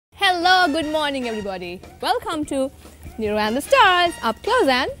Good morning, everybody. Welcome to Niro and the Stars, up close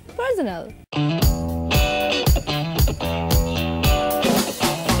and personal.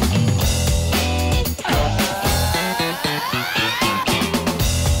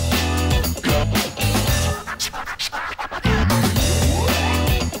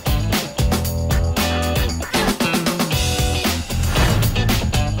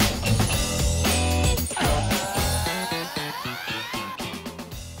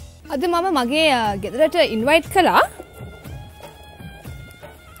 අද මම මගේ ගෙදරට invite කළා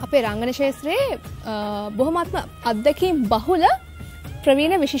අපේ රංගන ක්ෂේත්‍රයේ බොහොමත්ම අත්දැකීම් බහුල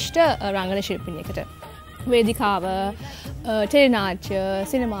ප්‍රවීණ විශිෂ්ට රංගන ශිල්පිනියකට වේදිකාව ටෙලිනාට්‍ය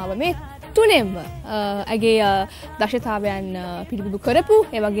සිනමාව මේ තුනෙන්ම ඇගේ දක්ෂතාවයන් පිළිබිඹු කරපු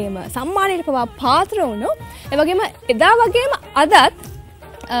ඒ වගේම සම්මානයට පවා පාත්‍ර වුණු ඒ වගේම එදා වගේම අදත්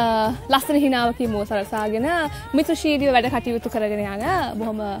ලස්සන හිනාවකින් මෝ සරසාගෙන මිතුශීලීව වැඩ කටයුතු කරගෙන යන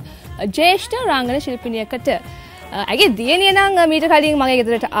බොහොම ජ්‍යෙෂ්ඨ රංගන ශිල්පිනියකට ඇගේ දියණිය නම් මීට කලින් මගේ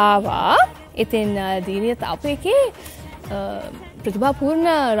ගෙදරට ආවා. ඉතින් දියණිය තාපු එකේ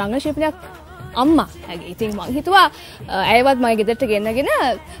ප්‍රතිභාපූර්ණ රංගන ශිල්පිනියක් අම්මා. ඉතින් මං හිතුවා ඇයවත් මගේ ගෙදරට ගෙන්නගෙන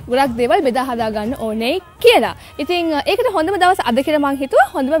ගොඩක් දේවල් බෙදා හදා ගන්න ඕනේ කියලා. ඉතින් ඒකට හොඳම දවස අද කියලා මං හිතුවා.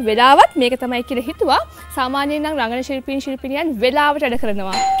 හොඳම වෙලාවත් මේක තමයි කියලා හිතුවා. සාමාන්‍යයෙන් නම් රංගන ශිල්පිනියන් වෙලාවට වැඩ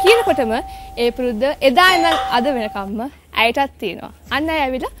කරනවා කියනකොටම ඒ පුරුද්ද එදා ඉඳන් අද වෙනකම්ම ඇයටත් තියෙනවා. අන්න ඇය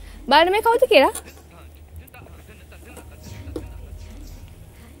ඇවිල්ලා බලන්න මේ කවුද කියලා.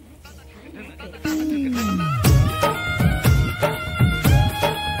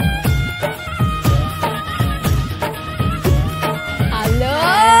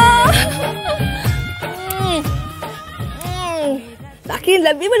 දකින්න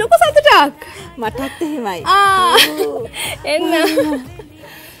ලැබීම ලොකු සතුටක්. මටත් එහෙමයි. එන්න.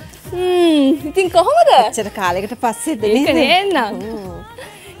 ඉතින් කොහොමද? ඇත්තට කාලයකට පස්සේද නේද? ඒක නේන්නම්.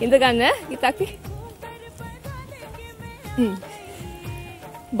 ඉඳ ගන්න ගීතක්කි.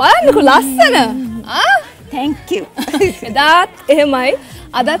 බලන්නකෝ ලස්සන. thank you. එදාත් එහෙමයි.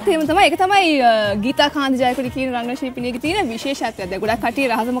 අදත් එහෙම තමයි. ඒක තමයි ගීතාකාන්ති ජයකොඩි කියන රංගන ශිල්පිනියගේ තියෙන විශේෂත්වය. දැන් ගොඩක් කට්ටිය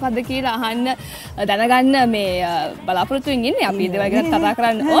රහස මොකද්ද කියලා අහන්න දැනගන්න මේ බලාපොරොත්තු වෙමින් ඉන්නේ. අපි ඒ දේවල් ගැන කතා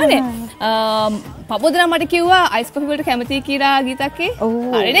කරන්න ඕනේ. පපුදනා මට කිව්වා අයිස් කොෆි වලට කැමතියි කියලා ගීතක්කේ.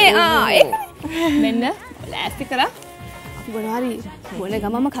 හරිනේ. ඒක. මෙන්න ලෑස්ති කරා. අපි මොනවාරි මොන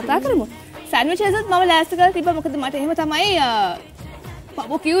ගමම කතා කරමු. සෑන්ඩ්විචස් මම ලෑස්ති කරලා තිබ්බා. මොකද මට එහෙම තමයි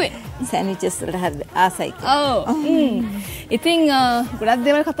පපු කිව්වේ. සෑන්ඩ්විචස් වලට හරි ආසයි. ඉතින් ගොඩක්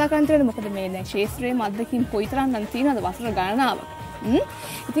දේවල් කතා කරන්න තියෙනවා. මොකද මේ දැන් ශාස්ත්‍රීය මද්දකින් කොයිතරම් නම් තියෙනවද වසර ගණනාවක්.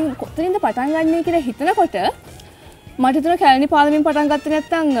 ඉතින් කොතනින්ද පටන් ගන්නෙ කියලා හිතනකොට මට හිතුණා කැලණි පාලමෙන් පටන් ගත්තේ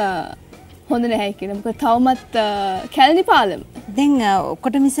නැත්නම් හොඳ නැහැ කියලා. මොකද තවමත් කැලණි පාලම. දැන්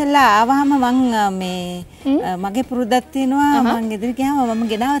ඔක්කොටම ඉස්සෙල්ලා ආවහම මං මේ මගේ පුරුද්දක් තියෙනවා. මං ගෙදර ගියාම මම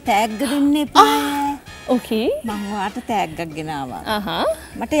ගෙනාව තෑග්ග දෙන්න එපා. ඕකේ. මම ඔයාට තෑග්ගක් ගෙනාවා.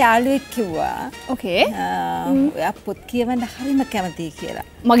 මට යාළුවෙක් කිව්වා. ඕකේ. ඔයා පොත් කියවන්න හරිම කැමතියි කියලා.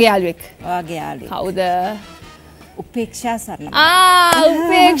 මගේ යාළුවෙක්. ඔයාගේ යාළුවෙක්. කවුද? උපේක්ෂා සරණ.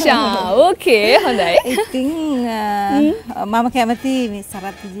 උපේක්ෂා. ඕකේ. හොඳයි. ඉතින් මම කැමති මේ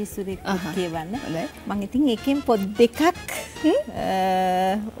සරත් විජේසූරිය පොත් කියවන්න. හොඳයි. මම ඉතින් එකෙන් පොත් දෙකක්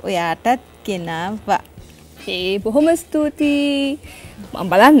ඔයාටත් ගෙනාවා. බොහොම ස්තුතියි. මම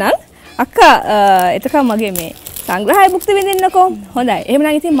බලන්නම්. අක්කා එතකම් මගේ මේ සංග්‍රහය භුක්ති විඳින්නකෝ. හොඳයි.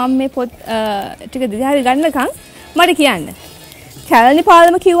 එහෙමනම් ඉතින් මම මේ පොත් ටික දිහාරි ගන්නකම් මට කියන්න. කැලණි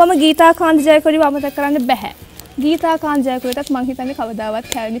පාලම කිව්වම ගීතාකාන්ති ජයකොඩිව අමතක කරන්න බෑ. ගීතාකාන්ති ජයකොඩිටත් මං හිතන්නේ කවදාවත්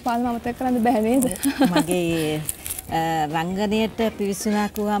කැලණි පාලම අමතක කරන්න බෑ නේද? මගේ රංගනයට පිවිසුනා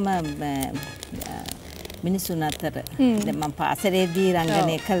කිව්වම මිනිසුන් අතර දැන් මම පාසලේදී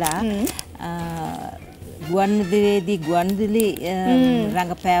රංගනය කළා. ගුවන්විදුලියේදී ගුවන්විදුලි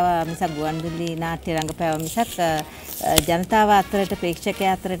රංගපෑවා මිසක් ගුවන්විදුලි නාට්‍ය රංගපෑවා මිසක් ජනතාව අතරට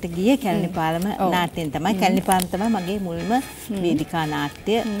ප්‍රේක්ෂකයා අතරට ගියේ කැලණි පාලම නාට්‍යයෙන් තමයි. කැලණි පාලම තමයි මගේ මුල්ම වේදිකා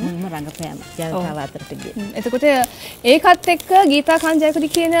නාට්‍ය මුල්ම රංගපෑම ජනතාව අතරට ගියේ. එතකොට ඒකත් එක්ක ගීතාකාන්ති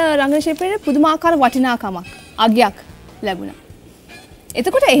ජයකොඩි කියන රංගන ශිල්පිනියට පුදුමාකාර වටිනාකමක් අගයක් ලැබුණා.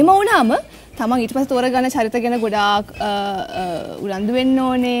 එතකොට එහෙම වුණාම තමන් ඊට පස්සේ තෝරගන්න චරිත ගැන ගොඩාක් උනන්දු වෙන්න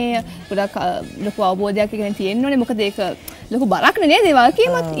ඕනේ. ගොඩාක් ලොකු අවබෝධයක් ඉගෙන තියෙන්න ඕනේ. මොකද ඒක ලොකු බරක් නේ දේවල්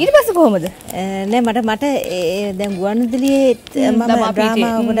කීමත්. ඊට පස්සේ කොහොමද? නෑ මට දැන් ගුවන්විදුලියේ මම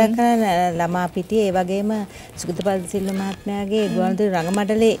ඩ්‍රාමා ගොඩක් කරලා ළමා පිටියේ ඒ වගේම සුගතපල් සිල්වා මහත්මයාගේ ගුවන්විදුලි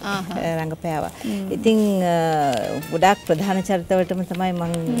රංගමණ්ඩලයේ රංගපෑවා. ඉතින් ගොඩාක් ප්‍රධාන චරිතවලටම තමයි මම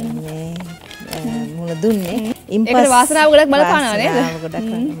මේ මුණ දුන්නේ. ඒකට වාසනාව ගොඩක් බලපානවා නේද?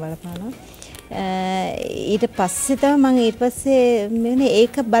 ගොඩක් බලපානවා. ඊට පස්සේ තමයි මම ඊට පස්සේ මෙන්න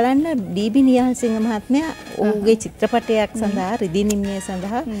ඒක බලන්න ඩීබී නියල්සිංහ මහත්මයා ඔහුගේ චිත්‍රපටයක් සඳහා රිදී නිම්නය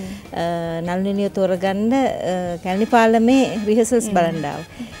සඳහා නළුනිලිය තෝරගන්න කැලණි පාලමේ රිහර්සල්ස් බලන්න ආවා.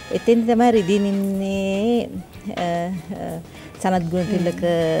 එතෙන් තමයි රිදී නිම්නේ සනත් ගුණතිලක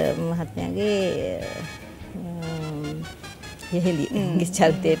මහත්මයාගේ යෙහෙලිගේ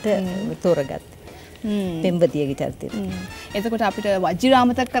චරිතයට තෝරගත්තා. පෙම්වතියගේ චරිතයට. එතකොට අපිට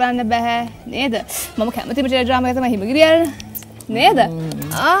වජිරාමතක කරන්න බෑ නේද? මම කැමතිම ටෙලිඩ්‍රාමා එක තමයි හිමගිරිය නේද?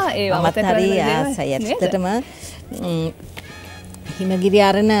 ඒ මමත් හරි ආසයි ඇත්තටම හිමගිරිය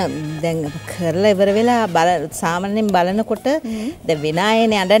අරන දැන් කරලා ඉවර වෙලා සාමාන්‍යයෙන් බලනකොට දැන් වෙන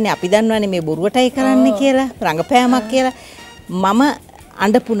අයනේ අඬන්නේ අපි දන්නවනේ මේ බොරුවටයි කරන්නේ කියලා රංගපෑමක් කියලා මම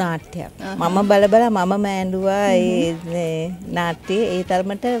අඬපු නාට්‍යයක් මම බල මම මෑඬුවා ඒ නාට්‍යයේ ඒ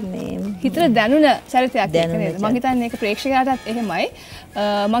තරමට මේ හිතට දැනුණ චරිතයක් නේද මම හිතන්නේ ඒක ප්‍රේක්ෂකයාටත් එහෙමයි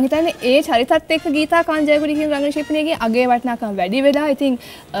මම හිතන්නේ ඒ චරිතත් එක්ක ගීතාකාන්ත ජයකොඩි කියන රංගන ශිල්පිනියගේ අගේ වටිනාකම වැඩි වෙලා ඉතින්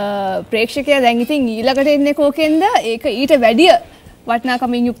ප්‍රේක්ෂකයා දැන් ඉතින් ඊළඟට එන්නේ කෝකෙන්ද ඒක ඊට වැඩිය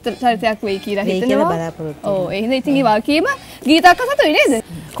වටිනාකමින් යුක්ත චරිතයක් වෙයි කියලා හිතනවා ඔව් ඒ හින්දා ඉතින් ඒ වාක්‍යයම ගීතාක සතුයි නේද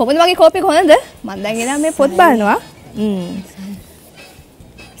කොහොමද වගේ කෝපේ කොහොමද මම දැන් එනවා මේ පොත් බලනවා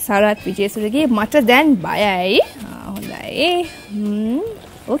සරත් විජේසුරගේ මට දැන් බයයි හොඳයි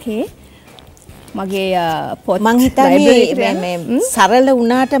ඕකේ මගේ පොත් මං හිතන්නේ මේ සරල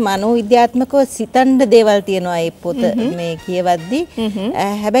වුණාට මනෝවිද්‍යාත්මකව සිතන්න දේවල් තියෙනවා ඒ පොත මේ කියවද්දි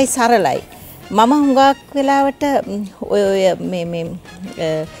හැබැයි සරලයි මම හුඟක් වෙලාවට ඔය මේ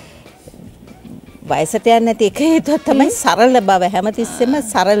වයසට යන්නේ නැති එක හේතුවක් තමයි සරල බව හැමතිස්සෙම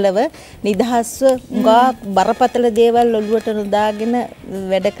සරලව නිදහස්ව හුඟක් බරපතල දේවල් ඔළුවට නොදාගෙන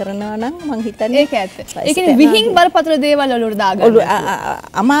වැඩ කරනවා නම් මං හිතන්නේ ඒක ඇත්ත. ඒ කියන්නේ විහිං බරපතල දේවල් ඔළුවට දාගන්න.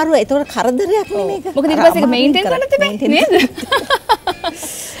 අමාරුයි. ඒතකොට කරදරයක් නෙමෙයි මේක. මොකද ඊට පස්සේ ඒක මේන්ටේන් කරන්න තිබෙන්නේ නේද?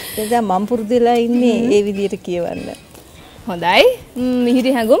 එතන මම පුරුදුලා ඉන්නේ ඒ විදිහට කියවන්න. හොඳයි.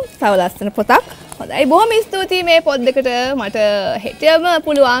 මිහිරි හැඟුම් තව ලස්සන පොතක්. හොඳයි. බොහොම ස්තුතියි මේ පොත් දෙකට මට හෙටම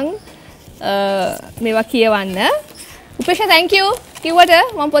පුළුවන් මේවා කියවන්න. උපේෂා thank you කිව්වට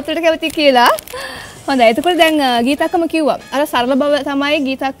මම පොතට කැමති කියලා. හොඳයි. එතකොට දැන් ගීතක්කම කිව්වා. අර සරල බව තමයි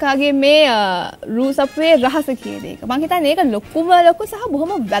ගීතක්කාගේ මේ රූසප්වේ රහස කියන එක. මම හිතන්නේ ඒක ලොකු සහ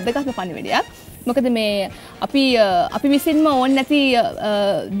බොහොම වැදගත්ම පණිවිඩයක්. මොකද මේ අපි විසින්ම ඕන නැති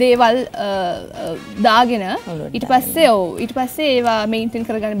දේවල් දාගෙන ඊට පස්සේ ඒවා මේන්ටේන්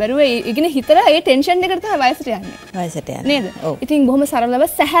කරගන්න බැරුව ඉගෙන හිතලා ඒ ටෙන්ෂන් එකට තමයි වයසට යන්නේ නේද? ඉතින් බොහොම සරලව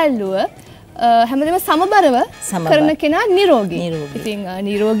සැහැල්ලුව හැමදේම සමබරව කරන කෙනා නිරෝගී. ඉතින්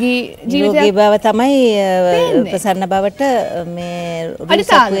නිරෝගී ජීවිතයක් බව තමයි ප්‍රසන්න බවට මේ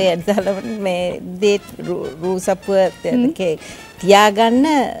රූසප්පුව තියාගන්න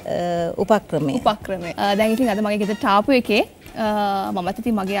උපක්‍රමය. දැන් ඉතින් අද මගේ ගෙදරට ආපු එකේ මමත්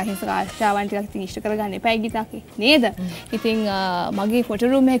ඉතින් මගේ අහිංසක ආශාවන් ටිකක් ඉතින් ඉෂ්ට කරගන්න එපා ගීතාකේ නේද? ඉතින් මගේ ෆොටෝ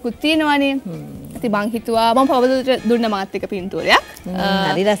රූම් එකකුත් තියෙනවානේ. ඉතින් මං හිතුවා මම පවදට දුන්න මාත් එක පින්තූරයක්.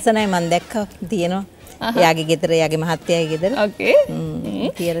 හරි ලස්සනයි මම දැක්කා තියෙනවා. එයාගේ ගෙදර එයාගේ මහත්තයාගේ ගෙදර. ඕකේ.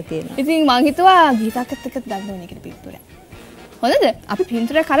 තියලා තියෙනවා. ඉතින් මං හිතුවා ගීතාකත් එක්ක ගන්න ඕනේ කියලා පින්තූරයක්. හොඳද? අපි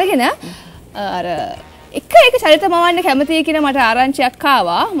පින්තූරයක් අරගෙන අර එක චරිත මවන්න කැමතියි කියන මට ආරංචියක්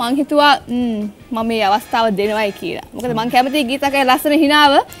ආවා. මං හිතුවා මම මේ අවස්ථාව දෙනවයි කියලා. මොකද මං කැමතියි ගීතකේ ලස්සන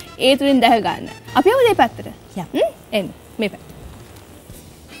හිනාව ඒ තුලින් දැක ගන්න. අපි යමු මේ පැත්තට. එන්න මේ පැත්ත.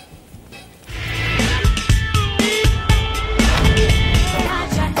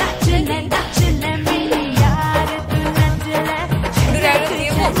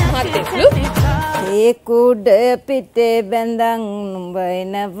 ඒ කුඩ පිටේ බැඳන් නුඹ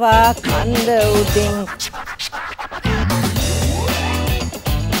එනවා කන්ද උඩින්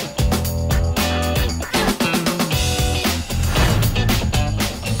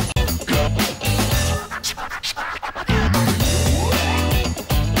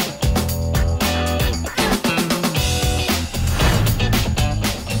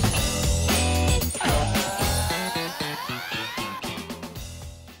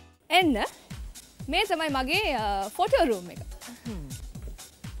එන්න මේ තමයි මගේ ෆොටෝ රූම් එක.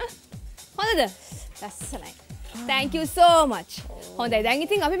 හොඳද? ලස්සනයි. Thank you so much. හොඳයි. දැන්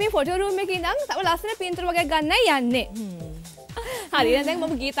ඉතින් අපි මේ ෆොටෝ රූම් එකේ ඉඳන් තව ලස්සන පින්තූර වගේ ගන්නයි යන්නේ. හරි. දැන්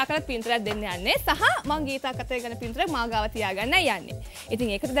මම ගීතාකටත් පින්තූරයක් දෙන්න යන්නේ. සහ මම ගීතාකට ගන්න පින්තූරයක් මා ගාව තියාගන්නයි යන්නේ. ඉතින්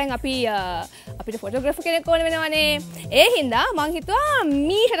ඒකට දැන් අපිට ෆොටෝග්‍රැෆර් කෙනෙක් ඕන වෙනවනේ. ඒ හින්දා මං හිතුවා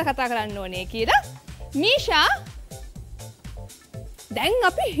මීෂාට කතා කරන්න ඕනේ කියලා. මීෂා දැන්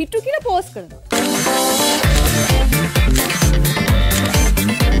අපි හිටු කියලා පෝස්ට් කරනවා.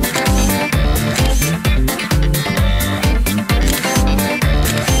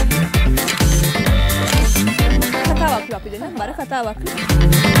 කතාවක් අපි දෙන්න බර කතාවක්.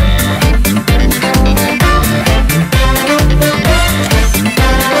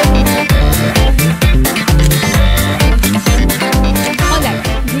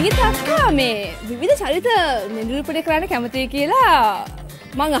 විවිධ චරිත නිරූපණය කරන්න කැමතියි කියලා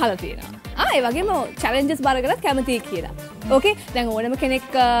මං අහලා තියෙනවා. ඒ වගේම චැලෙන්ජස් බාර කරත් කැමතියි කියලා. ඕකේ. දැන් ඕනම කෙනෙක්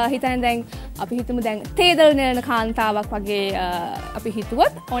හිතන්නේ දැන් අපි හිතමු දැන් තේදල් නෙලන කාන්තාවක් වගේ අපි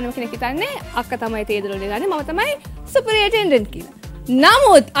හිතුවොත් ඕනම කෙනෙක් හිතන්නේ අක්කා තමයි තේදල් නෙලන්නේ මම තමයි සුපරින්ටෙන්ඩන්ට් කියලා.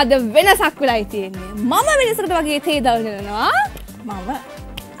 නමුත් අද වෙනසක් වෙලායි තියෙන්නේ. මම වෙනසකට වගේ තේදල් නෙලනවා. මම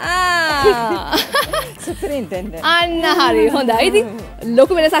සුපරින්ටෙන්ඩන්ට්. අන්න හරි හොඳයි. ඉතින්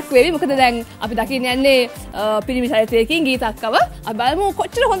ලොකු වෙනසක් වෙවි. මොකද දැන් අපි දකින්න යන්නේ පිරිමි චරිතයකින් ගීත අක්කව. අපි බලමු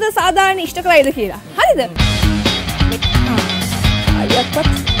කොච්චර හොඳ සාධාරණ ඉෂ්ට කරයිද කියලා. හරිද? අයියක්වත්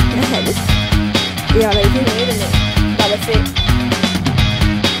නැහැලු. එයාලා ඉතින් නේද මේ දවසේ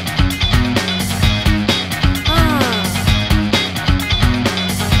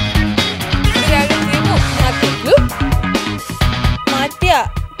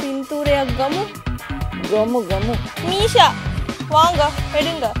ගමු மீஷா வாங்க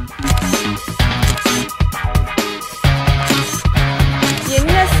எடுங்க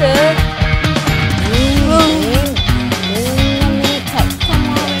என்ன சார்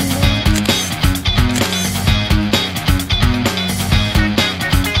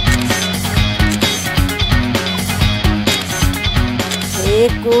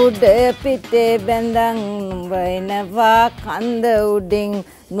කුඩ පිටේ බැඳන් වයිනවා කන්ද උඩින්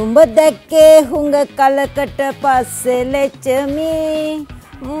නුඹ දැක්කේ හුඟ කලකට පස්සේ ලෙච්චමි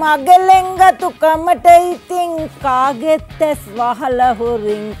මගලෙන්ගතු කමට ඉතින් කාගෙත් ඇස් වහලා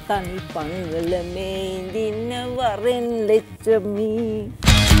හොරින් තනි පංගල මේ ඉඳින්න වරෙන් ලෙච්චමි.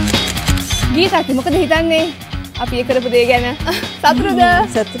 ගීතාකි මොකද හිතන්නේ අපි ඒ කරපු දේ ගැන? සතුටුද?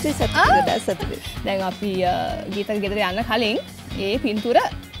 සතුටුයි. දැන් අපි ගීතක ගෙදර යන්න කලින් ඒ පින්තූර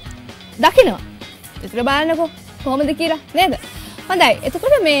දකිනවා. ඒතර බලන්නකෝ කොහොමද කියලා නේද? හොඳයි.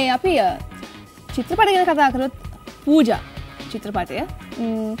 එතකොට මේ අපි චිත්‍රපටය ගැන කතා කරොත් පූජා චිත්‍රපටය.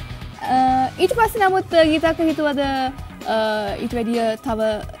 ඊට පස්සේ නමුත් ගීතක හිතුවද ඊට වැඩිය තව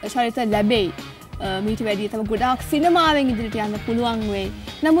චරිත ලැබෙයි. මීට වැඩිය තව ගොඩාක් සිනමාවෙන් ඉදිරියට යන්න පුළුවන් වෙයි.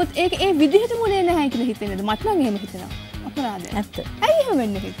 නමුත් ඒක ඒ විදිහට මුලේ නැහැ කියලා හිතෙන්නද? මට නම් එහෙම හිතෙනවා. අපරාධය. ඇත්ත. ඇයි එහෙම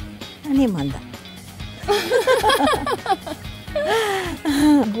වෙන්නේ කිව්වේ? අනේ මන්දා.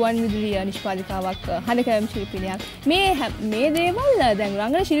 ගුවන් විදුලිය නිෂ්පාදිකාවක් හඬකෑම් ශිල්පිනියක් මේ දේවල් දැන්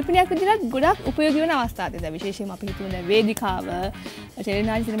රංගන ශිල්පිනියක් විදිහට ගොඩක් උපයෝගී වෙන අවස්ථා තියෙනවා. විශේෂයෙන්ම අපි හිතමු දැන් වේදිකාව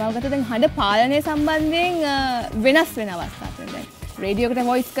ටෙලිනාට්‍ය සිනමාව ගත්තා දැන් හඬ පාලනය සම්බන්ධයෙන් වෙනස් වෙන අවස්ථා තියෙනවා. දැන් රේඩියෝ එකට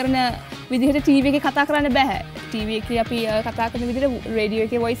වොයිස් කරන විදිහට ටීවී එකේ කතා කරන්න බෑ. ටීවී එකේ අපි කතා කරන විදිහට රේඩියෝ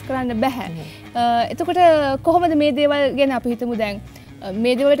එකේ වොයිස් කරන්න බෑ. එතකොට කොහොමද මේ දේවල් ගැන අපි හිතමු දැන්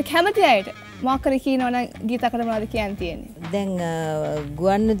මේ දේවල්ට කැමති අයට මොකක් කර කියනවනම් ගීතකට මොනවද කියන්න තියෙන්නේ? දැන්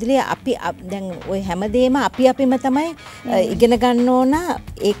ගුවන් විදුලිය අපි දැන් ওই හැමදේම අපිම තමයි ඉගෙන ගන්න ඕන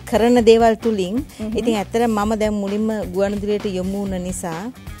ඒ කරන දේවල් තුලින්. ඉතින් ඇත්තට මම දැන් මුලින්ම ගුවන් විදුලියට යොමු වුණ නිසා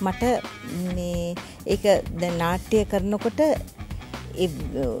මට මේ ඒක දැන් නාට්‍ය කරනකොට ඒ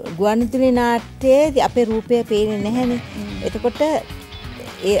ගුවන් විදුලි නාට්‍යයේ අපේ රූපය පේන්නේ නැහැනේ. එතකොට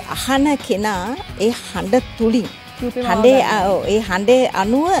ඒ අහන කෙනා ඒ හඬ තුලින් ඒ හඬේ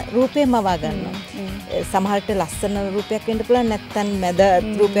අනුව රූපේ මවා ගන්නවා. සමහරට ලස්සන රූපයක් වෙන්න පුළුවන් නැත්නම් මැද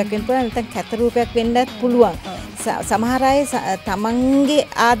රූපයක් වෙන්න පුළුවන් නැත්නම් කැත රූපයක් වෙන්නත් පුළුවන්. සමහර අය තමන්ගේ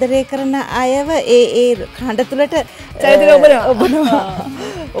ආදරය කරන අයව ඒ හඬ තුලට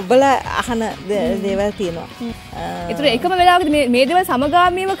ඔබලා අහන දේවල් තියෙනවා. ඒතර එකම වෙලාවකදී මේ දේවල්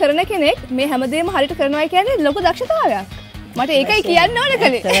සමගාමීව කරන කෙනෙක් මේ හැමදේම හරියට කරනවා කියන්නේ ලොකු දක්ෂතාවයක්. මට ඒකයි කියන්න ඕන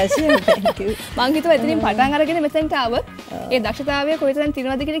කලේ. මං හිතුවා එතනින් පටන් අරගෙන මෙතනට ආවොත් ඒ දක්ෂතාවය කොයිතරම්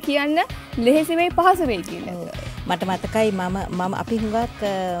තියෙනවද කියලා කියන්න ලෙහෙසි වෙයි පහසු වෙයි කියලා. මට මතකයි මම අපි හුඟක්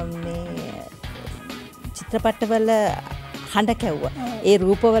මේ චිත්‍රපටවල හඬ කැව්වා. ඒ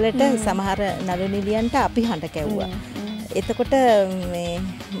රූපවලට සමහර නළු නිලියන්ට අපි හඬ කැව්වා. එතකොට මේ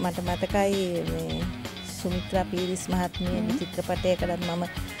මට මතකයි මේ සුමිත්‍රා පීරිස් මහත්මියගේ චිත්‍රපටයකටත් මම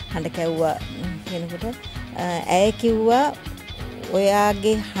හඬ කැව්වා වෙනකොට ඇය කිව්වා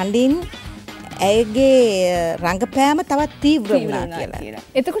ඔයාගේ හඬින් ඇයගේ රංගපෑම තවත් තීව්‍ර වුණා කියලා.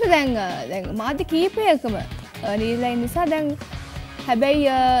 එතකොට දැන් මාධ්‍ය කීපයකම නිලයි නිසා දැන් හැබැයි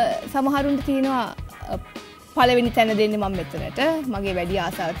සමහරුන්ට තියෙනවා පළවෙනි තැන දෙන්නේ මම මෙතනට මගේ වැඩි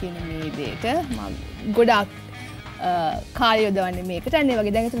ආසාවක් තියෙන මේ දෙයට මම ගොඩාක් කාලය යොදවන්නේ මේකට. අන්න ඒ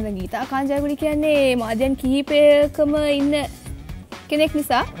වගේ දැන් එතන ගීතාකාන්ති ජයකොඩි කියන්නේ මාධ්‍යයන් කීපයකම ඉන්න කෙනෙක්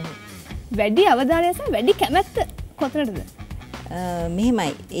නිසා වැඩි අවධානය සහ වැඩි කැමැත්ත කොතනටද?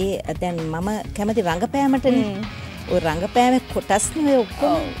 මෙහෙමයි. ඒ දැන් මම කැමති රංගපෑමටනේ. ඔය රංගපෑමේ කොටස්නේ ඔය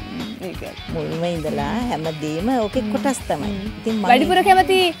ඔක්කොම. මුල්ම ඉඳලා හැමදේම ඕකේ කොටස් තමයි. ඉතින් මම වැඩිපුර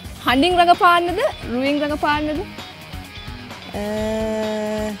කැමති හඬින් රඟපාන්නද රුවෙන් රඟපාන්නද?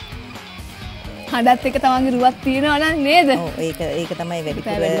 හඬත් එක තමන්ගේ රුවක් තියෙනවා නම් නේද? ඔව් ඒක තමයි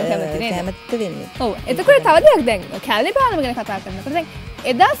වැඩිපුර කැමති වෙන්නේ. ඔව් එතකොට තව දෙයක් දැන් කැලේ පාලම ගැන කතා කරනකොට දැන්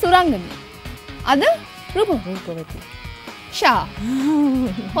එදා සුරංගනි අද රූපවති ෂා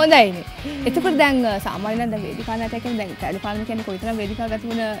හොඳයිනේ. එතකොට දැන් සාමාන්‍යයෙන් දැන් වේදිකා නාටක කියන්නේ දැන් කැලේ පාලම කියන්නේ කොයිතරම් වේදිකාගත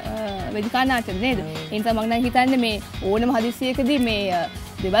වුණ වේදිකා නාටකද නේද? ඒ නිසා මම නම් හිතන්නේ මේ ඕනම හදිස්සියකදී මේ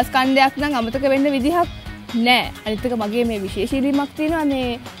දෙබස් කණ්ඩයක් නම් අමතක වෙන්න විදිහක් නෑ. අනිත් එක මගේ මේ විශේෂීරීමක් තියෙනවා මේ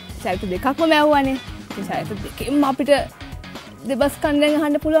සැරිත දෙකක්ම මැව්වනේ. ඒ සැරිත දෙකෙන්ම අපිට දෙබස් කණ්ඩෙන්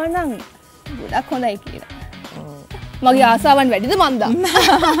අහන්න පුළුවන් නම් ගොඩක් හොඳයි කියලා. මගේ ආසාවන් වැඩිද මන්දා?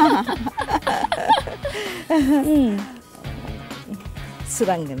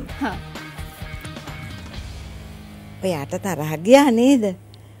 සුරංගන. ඔයාට තරහ ගියා නේද?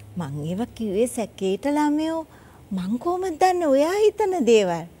 මං ඒව කිව්වේ සැකේට ළමයෝ. මං කොහොමද දන්නේ ඔයා හිතන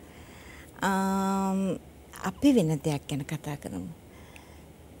දේවල්? අපි වෙන දෙයක් ගැන කතා කරමු.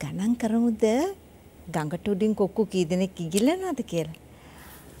 ගණන් කරමුද ගඟට උඩින් කොක්කු කී දෙනෙක් ඉගිලනවද කියලා?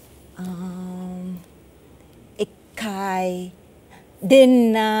 1යි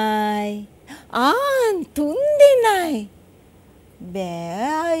 2යි 3 බෑ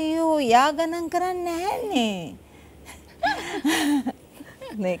අයියෝ යා ගණන් කරන්නේ නැහනේ.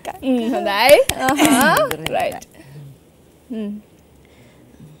 මේකයි. හොඳයි. රයිට්.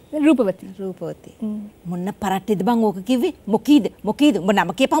 රූපවති මොන්න පරට්ටේද බං ඕක කිව්වේ? මොකීද උඹ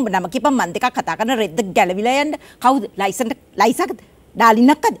නම කියපන් මන් දෙකක් කතා කරන රෙද්ද ගැලවිලා යන්න. කවුද? ලයිසකද?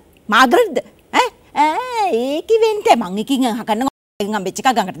 ඩාලිනක්කද? මාගරට්ද? ඒකි වෙන්ට මං එකකින් අහගන්න අම්බෙච්ච එක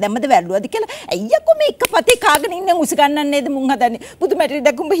ගඟට දැම්මද වැල්ලුවද කියලා. අයියකෝ මේ එක පතේ කාගෙන ඉන්න උස ගන්නන්නේ නේද මුන් හදන්නේ. පුදු මැටි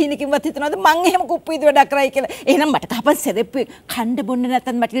දැක්කුඹ හිණකින්වත් හිතනවද මං එහෙම කුප්පු ඉද වැඩක් කරයි කියලා. එහෙනම් මට කහපන් සෙරෙප්පු කණ්ඩ බොන්න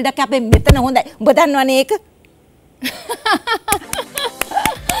නැත්තම් මැටි දැක්ක අපේ මෙතන හොඳයි. උඹ දන්නවනේ ඒක.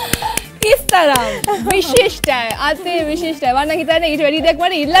 ඉස්තරම් විශිෂ්ටයි අති විශිෂ්ටයි. වන්න හිතන්නේ ඊට වැඩි දෙයක්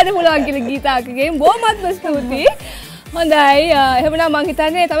මට ඉල්ලන්න පුළුවන් කියලා ගීතාකගේ බොහොමත්ම ස්තුතියි. හොඳයි එහෙනම් මම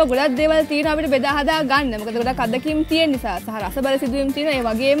හිතන්නේ තව ගොඩක් දේවල් තියෙනවා අපිට බෙදා හදා ගන්න. මොකද ගොඩක් අත්දැකීම් තියෙන නිසා සහ රසබර සිදුවීම් තියෙනවා. ඒ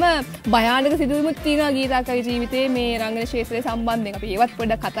වගේම භයානක සිදුවීමුත් තියෙනවා ගීතාකගේ ජීවිතේ මේ රංගන ක්ෂේත්‍රය සම්බන්ධයෙන්. අපි ඒවත්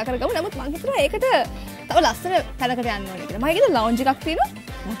පොඩ්ඩක් කතා කරගමු. නමුත් මම හිතනවා ඒකට තව ලස්සන තැනකට යන්න ඕනේ කියලා. මම හිතන්නේ ලවුන්ජ් එකක් තියෙනවා.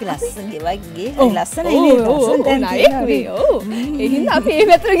 මගේ ලස්සන ගෙවක්ගේ හරි ලස්සනයි නේද? ඔව් ඒ හින්දා අපි ඒ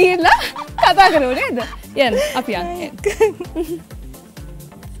පැත්තට ගිහිල්ලා කතා කරමු නේද? යන්න අපි යන්න.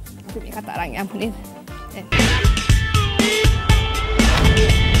 අපි මේ කතා අරන් යමු නේද?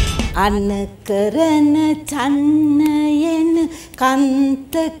 අන්න කරන චන්නයෙන්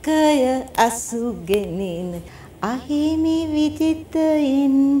කන්තකය අසුගෙනෙන අහිමි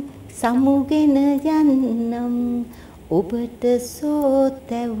විජිතයෙන් සමුගෙන යන්නම් ඔබට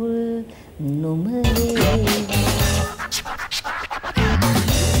සෝතැවුල් නොමලේ.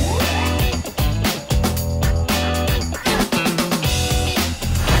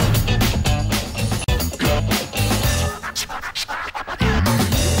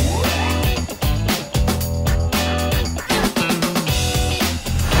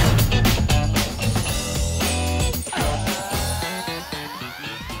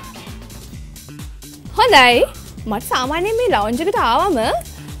 හොඳයි මට සාමාන්‍යයෙන් මේ ලවුන්ජ් එකට ආවම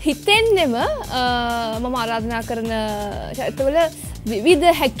හිතෙන්නෙම මම ආරාධනා කරන චරිතවල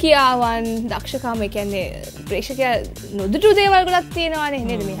විවිධ හැකියාවන් දක්ෂකම් ඒ කියන්නේ ප්‍රේක්ෂකයා නොදුටු දේවල් ගොඩක් තියෙනවානේ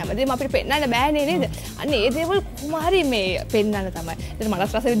නේද? මේ හැමදේම අපිට පෙන්වන්න බෑනේ නේද? අන්න ඒ දේවල් කොහොම හරි මේ පෙන්වන්න තමයි. ඒත් මට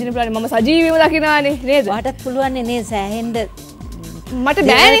රස විඳින්න පුළුවන් මම සජීවීව දකිනවානේ නේද? වාටත් පුළුවන් නේ සෑහෙන්න මට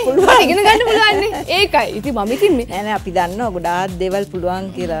බෑනේ පුළුවන් ඉගෙන ගන්න පුළුවන් නේ. ඒකයි. ඉතින් මම ඉතින් නෑ අපි දන්නවා ගොඩාක් දේවල් පුළුවන්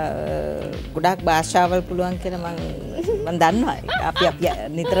කියලා ගොඩාක් භාෂාවල් පුළුවන් කියලා මම දන්නවා. අපි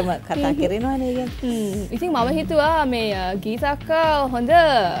නිතරම කතා කරනවානේ ඒක. ඉතින් මම හිතුවා මේ ගීතක්කා හොඳ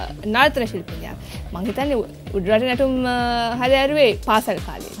නර්තන ශිල්පිනියක්. මම හිතන්නේ උඩරට නැටුම් හදෑරුවේ පාසල්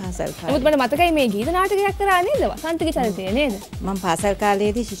කාලේ. නමුත් මට මතකයි මේ ගීත නාටකයක් කරා නේද? වසන්තගේ චරිතය නේද? මම පාසල්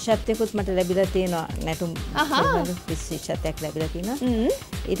කාලේදී ශිෂ්‍යත්වයකුත් මට ලැබිලා තියෙනවා නැටුම් ශිෂ්‍යත්වයක් ලැබිලා තියෙනවා.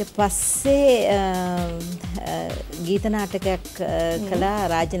 ඊට පස්සේ ගීත නාටකයක් කළා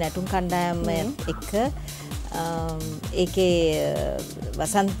රාජ්‍ය නැටුම් කණ්ඩායම එක්ක. ඒකේ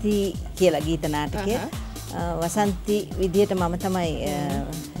වසන්ති කියලා ගීත නාටකය. වසන්ති විදියට මම තමයි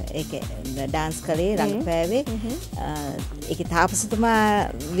ඒකේ ඩාන්ස් කළේ රංගපෑවේ. ඒකේ තාපසතුමා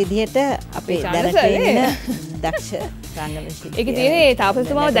විදියට අපේ දැනට ඉන්න දක්ෂ රංගන ශිල්පියෙක්. ඒකේ තියෙන්නේ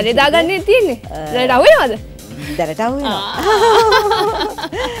තාපසතුමාව දැලේ දාගන්නේ තියෙන්නේ. දැලට අහුවෙනවද? දැනට අහු වෙනවා.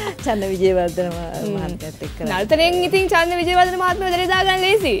 චන්න විජේවර්ධන මහත්තයත් එක්ක. නර්තනයෙන් ඉතින් චන්න විජේවර්ධන මහත්මයා දැලි දාගන්න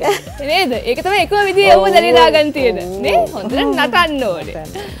ලේසි. නේද? ඒක තමයි එකම විදිහේ ඔබ දැලි දාගන්න තියෙන. නේ? හොඳට නටන්න ඕනේ.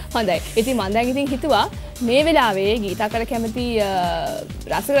 හොඳයි. ඉතින් මම දැන් ඉතින් හිතුවා මේ වෙලාවේ ගීතාකර කැමති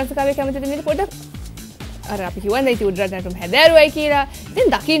රසකවිය කැමති දෙන්නේ පොඩ්ඩක් අර අපි කියවන්නේ ඉතින් උඩරට නටුම් හැදෑරුවයි කියලා. ඉතින්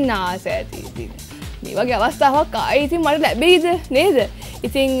දකින්න ආස ඇති. ඉතින් මේ වගේ අවස්ථාවක් ආයි ඉතින් මට ලැබෙයිද නේද?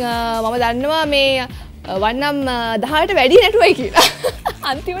 ඉතින් මම දන්නවා මේ වන්නම් 18ට වැඩි නැටුවයි කියලා.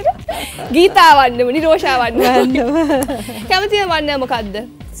 අන්තිමට ගීතා වන්නම නිරෝෂා වන්නම. කැමතිම වන්න මොකද්ද?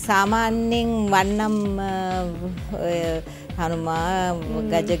 සාමාන්‍යයෙන් වන්නම් හනුමා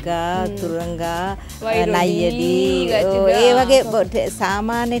ගජගා තුරංගා නයියඩි ඒ වගේ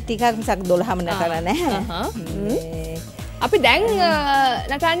සාමාන්‍ය ටිකක් මිසක් 12ම නටලා නැහැ. අපි දැන්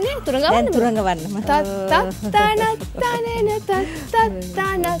නටන්නේ තුරංගා වන්නම. තුරංග වන්නම. තත්තනත්තනන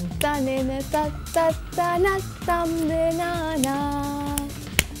තත්තනත්තනන තත්තනත්තම් දෙනානා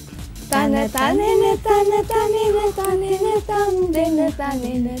තන තනන තන තනන තනන තම් දෙන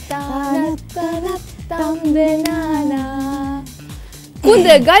තනන තනත්තනත්තම් දෙනානා කුඳ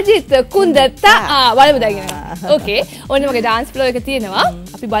ගජිත කුඳ තා බලමු දැන්. ඕකේ. ඔන්න මගේ dance floor එක තියෙනවා.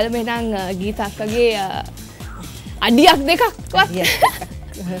 අපි බලමු එහෙනම් ගීතක්කගේ අඩියක් දෙකක් වත්.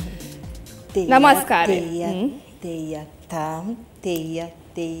 නමස්කාරය. තෙයත්තම් තෙය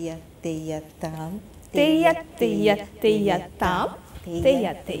තෙය තෙයත්තම් තෙය තෙය තෙයත්තම් තෙය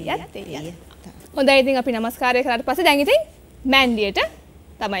තෙය තෙය. හොඳයි ඉතින් අපි නමස්කාරය කරාට පස්සේ දැන් ඉතින් මැන්ඩියට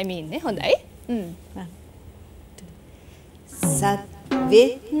තමයි මේ ඉන්නේ. හොඳයි. සත්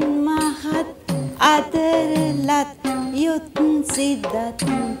වෙත් මහත් අතරලත් යුත් සිදත්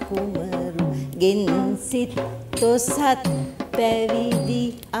කුමරු ගෙන් සිත් තොසත් පැවිදි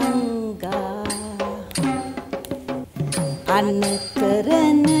අංගා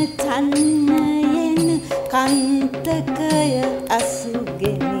අනතරන චන්නයෙන් කන්තකය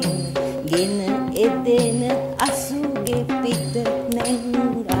අසුගෙන ගෙන එදෙන අසුගෙ පිට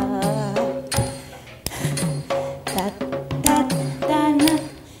නැංගා තත් තත් තන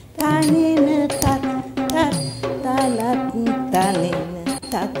තනින තත් තත් තනත් තනින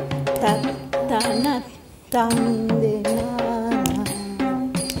තත් තත් තනත් තම් දෙනා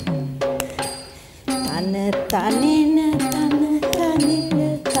තන තනින තන තනින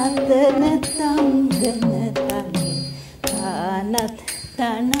තතන තම් දෙන තනින තනත්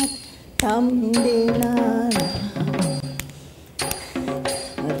තනත් තම් දෙනා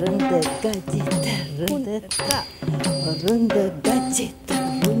රුන්ද ගජිත රුන්ද තා රුන්ද ගජිත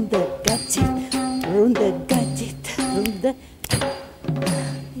රුන්ද ගජිත රුන්ද ගජිත රුන්ද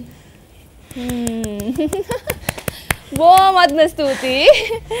බොහොමත්ම ස්තුතියි.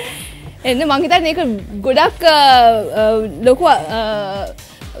 එන්න මං හිතන්නේ මේක ගොඩක් ලොකු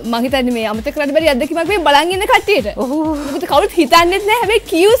මං හිතන්නේ මේ අමතක කරන්න බැරි අත්දැකීමක් මේ බලන් ඉන්න කට්ටියට. මොකද කවුරුත් හිතන්නේත් නැහැ හැබැයි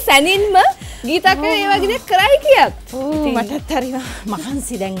කියු සැනින්ම ගීතක ඒ වගේ දේ කරයි කියත්. ඉතින් මටත් හරි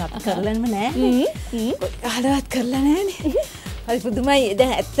මහන්සි දැන් අපි කරලන්ම නැහැ. කාලවත් කරලා නැහනේ. හරි පුදුමයි.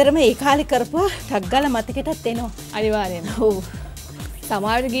 දැන් ඇත්තටම ඒ කාලේ කරපුවා ටක් ගාලා මතකෙටත් එනවා. අනිවාර්යෙන්ම. ඔව්.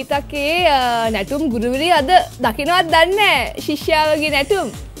 සමහර ගීතකේ නැටුම් ගුරුවරිය අද දකින්නවත් දන්නේ නැහැ ශිෂ්‍යාවගේ නැටුම්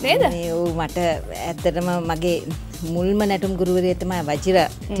නේද? ඔව් මට ඇත්තටම මගේ මුල්ම නැටුම් ගුරුවරිය තමයි වජිර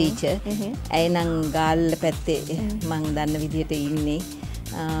ටීචර්. ඇයි නම් ගාල්ල පැත්තේ මම දන්න විදිහට ඉන්නේ.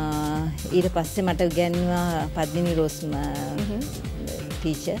 ඊට පස්සේ මට උගන්වුවා පද්මිනි රෝස්ම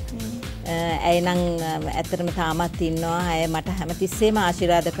ටීචර්. ඇයි නම් ඇත්තටම තාමත් ඉන්නවා. ඇය මට හැමතිස්සෙම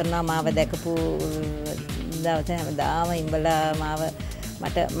ආශිර්වාද කරනවා මාව දැකපු දවස හැමදාම ඉඹලා මාව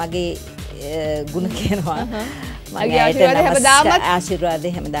මට මගේ ගුණ කියනවා. මගේ ආශිර්වාදය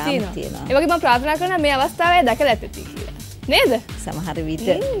හැමදාම තියෙනවා. ඒ වගේ මම ප්‍රාර්ථනා කරනවා මේ අවස්ථාවේ දැකලා ඇති කියලා. නේද? සමහර විට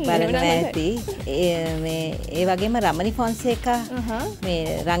බලනවා ඇති. මේ ඒ වගේම රමණි ෆොන්සේකා මේ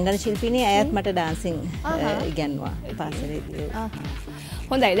රංගන ශිල්පිනිය අයත් මට ඩාන්සින් ඉගෙනුවා පාසලේදී.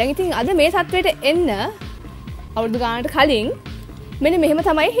 හොඳයි. දැන් ඉතින් අද මේ තත්වයට එන්න අවුරුදු ගානකට කලින් මෙන්න මෙහෙම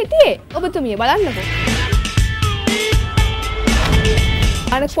තමයි හිටියේ. ඔබතුමිය බලන්නකෝ.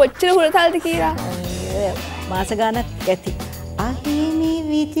 අර කොච්චර හුරතල්ද කියලා. මාස ගානක් ඇති. අහිමි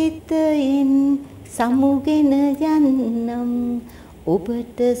විචිතයෙන් සමුගෙන යන්නම්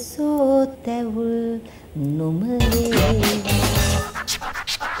ඔබට සෝතැවුල් නොමවේ.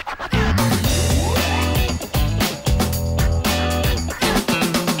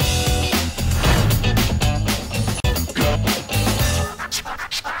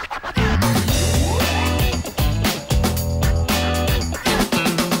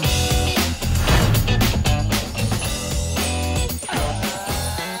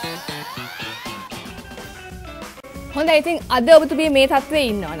 හොඳයි ඉතින් අද ඔබතුමිය මේ තත්ත්වයේ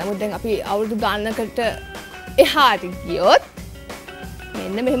ඉන්නවා. නමුත් දැන් අපි අවුරුදු ගානකට එහාට ගියොත්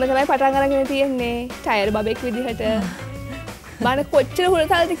මෙන්න මෙහෙම තමයි පටන් අරගෙන තියෙන්නේ. ටයර් බබෙක් විදිහට. බාන කොච්චර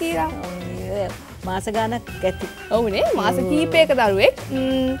හුරතල්ද කියලා. මාස ගානක් ඇති. ඔව්නේ මාස කීපයක දරුවෙක්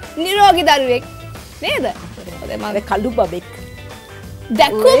නිරෝගී දරුවෙක් නේද? මම කළු බබෙක්.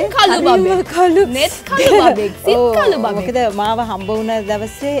 දැකුම් කළු බබෙක්. නෙත් කළු බබෙක්. සිත් කළු බබෙක්. මොකද මාව හම්බ වුණ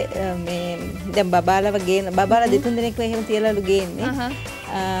දවසේ මේ දැන් බබාලා දෙතුන් දෙනෙක් එහෙම තියලාලු ගේන්නේ.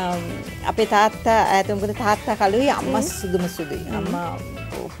 අපේ තාත්තා මොකද තාත්තා කළුයි අම්මා සුදුයි. අම්මා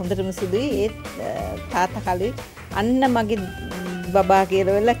හොඳටම සුදුයි ඒත් තාත්තා කළුයි. අන්න මගේ බබා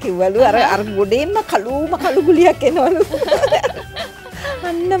කියලා කිව්වලු අර ගොඩේම කළු ගුලියක් එනවලු.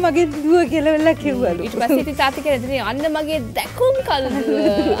 අන්න මගේ දුව කියලා කිව්වලු. ඊට පස්සේ ඉතින් තාත්තා කියන්නේ අන්න මගේ දැකුම් කළු දුව,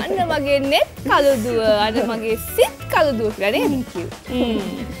 අන්න මගේ නෙත් කළු දුව, අන්න මගේ සිත් කළු දුව කියලා නේද කිව්වා.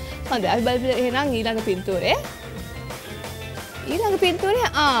 හොඳයි අපි බලමු එහෙනම් ඊළඟ පින්තූරේ. ඊළඟ පින්තූරේ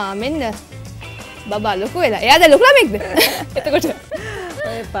මෙන්න බබා ලොකු වෙලා. එයාද ලොකු ළමෙක්ද? එතකොට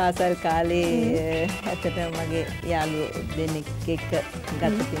ඔය පාසල් කාලේ ඇත්තටම මගේ යාළුවෝ දෙන්නෙක් එක්ක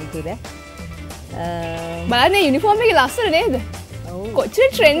ගත්ත පින්තූරය. බලන්න යුනිෆෝම් එකේ ලස්සන නේද? කොච්චර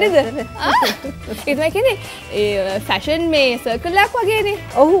ට්‍රෙන්ඩ්ද? ඒ තමයි කියන්නේ ඒ ෆැෂන් මේ සර්කල් එකක් වගේනේ.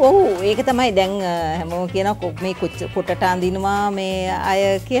 ඔව් ඒක තමයි දැන් හැමෝම කියනවා මේ කොටට අඳිනවා මේ අය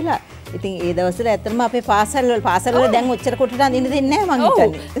කියලා. ඉතින් ඒ දවස්වල ඇත්තටම අපේ පාසල් වල දැන් ඔච්චර කොටට අඳින්න දෙන්නේ නැහැ මං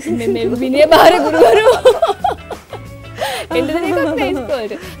හිතන්නේ. මේ විනය බාර ගුරුවරු එන්න දෙන එකක් නෑ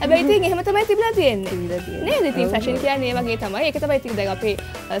ඉස්කෝලේට. හැබැයි ඉතින් එහෙම තමයි තිබිලා තියෙන්නේ. නේද? ඉතින් ෆැෂන් කියන්නේ ඒ වගේ තමයි. ඒක තමයි ඉතින් දැන් අපේ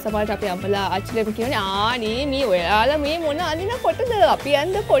සමහරට අපේ අම්මලා අච්චිලම කියන්නේ මේ ඔයාලා මේ මොන අඳින කොටද? අපි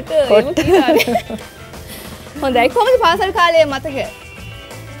යන්න කොට. එහෙම කියලානේ. හොඳයි කොහොමද පාසල් කාලේ මතක?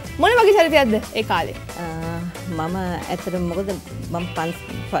 මොන වගේ චරිතයක්ද ඒ කාලේ? මම ඇත්තටම මොකද මම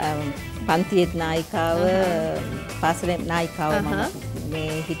පන්තියේ නායිකාව පාසලේ නායිකාව මම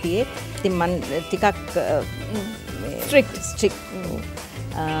මේ හිටියේ. ඉතින් මම ටිකක් ස්ට්‍රික්ට්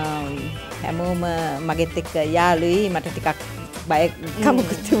හැමෝම මගෙත් එක්ක යාළුයි මට ටිකක්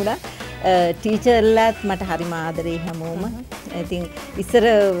බයකමකුත් වුණා. ටීචර්ලාත් මට හරිම ආදරේ හැමෝම. ඉතින් ඉස්සර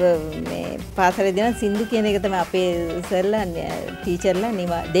මේ පාසලේ දෙන සින්දු කියන එක තමයි අපේ සර්ලා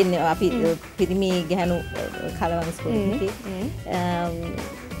ටීචර්ලා දෙන්නේ. අපි පිරිමි ගැහණු කලවම් ඉස්කෝලේ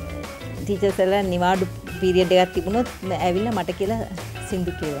ටීචර්ස්ලා නිවාඩු පීරියඩ් එකක් තිබුණොත් ඇවිල්ලා මට කියලා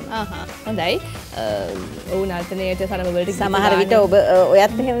සින්දු කියවනවා. හොඳයි. ඔව් නර්තනයේට සරම වලට සමහර විට ඔබ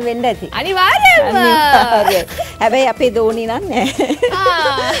ඔයත් එහෙම වෙන්න ඇති. අනිවාර්යයෙන්ම. හැබැයි අපේ දෝණි නෑ.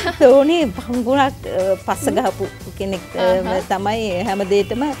 දෝණි බංගුණක් පස්ස ගහපු කෙනෙක් තමයි හැම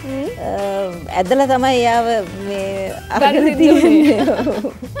දෙයකම ඇදලා තමයි යාව මේ අරගෙන තියෙන්නේ.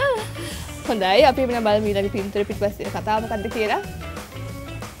 හොඳයි අපි මෙන්න බලමු ඊළඟ පින්තූර පිටපස්සේ කතාව මොකද්ද කියලා.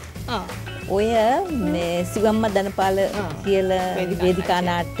 ඔය මේ සිවම්ම දනපාල කියලා වේදිකා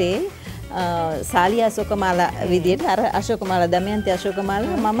නාට්‍යයේ සාලිය අශෝකමාලා විදියට අර අශෝකමාලා දමයන්ති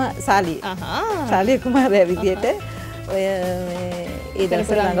අශෝකමාලා මම සාලිය කුමාරයා විදියට ඔය ඒ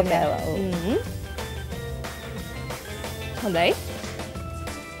දවස්වල රඟපෑවා. හොඳයි.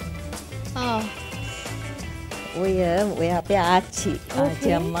 ඔය අපේ ආච්චි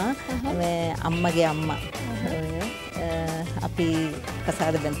අම්මා මේ අම්මගේ අම්මා අපි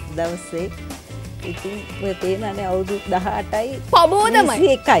කසාද බැඳ දවසේ ඉතින් ඔය පේනනේ අවුරුදු 18යි පබෝදමයි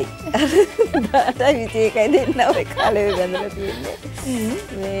 21යි 18යි 21යි දෙන්න ඔය කාලේ බැඳලා තියෙන්නේ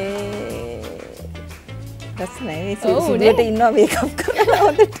මේ රස්නේ මේ සුදුවට ඉන්නවා මේකප් කරලා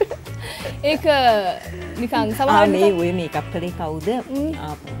හොඳට ඒක නිකන් සමහර මේ ඔය මේකප් කරේ කවුද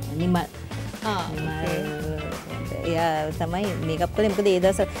නිමල් එයා තමයි මේකප් කළේ. මොකද ඒ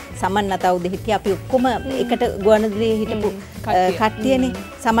දවස් සමන් නැතවුද හිටියේ අපි ඔක්කොම එකට ගුවන්විදුලියේ හිටපු කට්ටියනේ.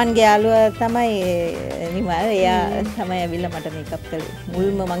 සමන්ගේ යාළුවා තමයි නිමල්. එයා තමයි ඇවිල්ලා මට මේකප් කළේ.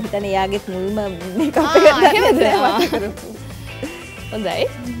 මුල්ම මං හිතන්නේ එයාගෙත් මුල්ම මේකප් එක කරපු. හොඳයි.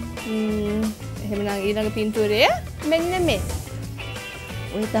 එහෙනම් ඊළඟ පින්තූරය මෙන්න මේ.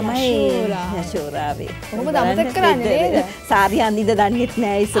 ඔය තමයි යශෝරාවේ. කොහොමද අමතක කරන්නේ නේද? සාරිය අඳින්න දන්නෙත්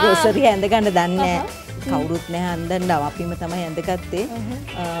නෑ. ඉස්සර ඔසරිය ඇඳ ගන්න දන්නේ නෑ. කවුරුත් නැහැ අඳන්න අපිම තමයි ඇඳගත්තේ.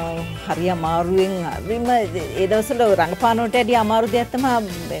 හරි අමාරුවෙන් හරිම ඒ දවස්වල රංගපානෝට ඇදී අමාරු දෙයක්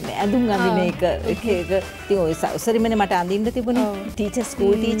තමයි ඇඳුම් අඳින එක. එක ඉතින් ඔය ඔසරිමනේ මට අඳින්න තිබුණේ. Teacher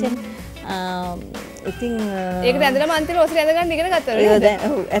school teacher. ඉතින් ඒකට ඇඳලා අන්තිම ඔසරිය ඇඳ ගන්න ඉගෙන ගත්තා නේද?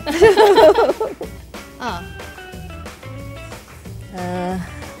 ඔව් ඇත්තට.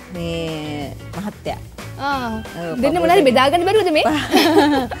 මේ මහත්තයා දෙන්න මොනවද බෙදාගන්න බැරුවද මේ?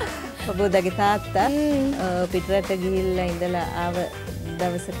 පබෝදගේ තාත්තා පිටරට ගිහිල්ලා ඉඳලා ආව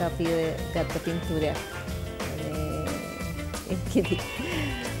දවසක අපි ඔය ගත්ත පින්තූරයක්. ඒකෙදි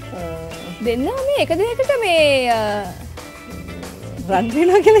දෙන්නා මේ එක දිනකට මේ රන්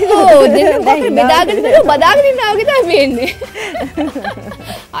වෙනවා කියලා ඕ දෙන්න බෙදාගෙන බදාගෙන ඉන්නවා වගේ තමයි පේන්නේ.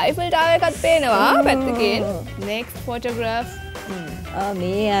 අයිෆල් ටාවර් එකත් පේනවා පැත්තකින්. next photograph.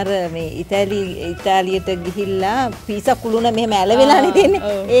 මේ අර මේ ඉතාලියට ගිහිල්ලා පීසා කුළුණ මෙහෙම ඇලවෙලානේ තියන්නේ.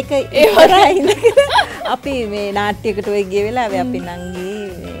 ඒක ඉවරයි. අපි මේ නාට්‍යයකට ඔය ගිය වෙලාවේ අපි නංගි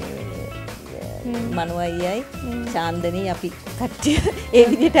මනු අයියයි චාන්දනී අපි කට්ටිය ඒ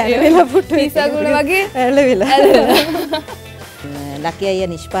විදිහට ඇලවෙලා ෆොටෝ පීසා කුළුණ වගේ ඇලවෙලා. ලකි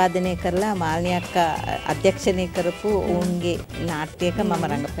අයියා නිෂ්පාදනය කරලා මාල්නි අක්කා අධ්‍යක්ෂණය කරපු ඔවුන්ගේ නාට්‍යයක මම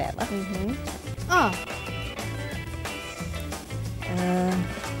රඟපෑවා.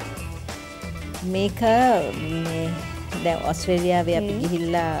 මේක දැන් ඔස්ට්‍රේලියාවේ අපි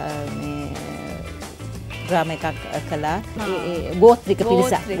ගිහිල්ලා ඩ්‍රාමා එකක් කළා. ගෝත්‍රික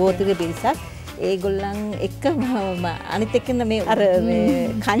පිරිසක් ඒගොල්ලන් එක්ක අනිත් එක්කන මේ අර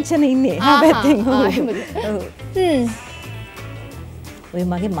කංචන ඉන්නේ පැත්තෙන්. ඔය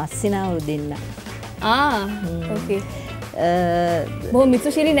මගේ මස්සිනාවරු දෙන්න. ඕකේ. බොහොම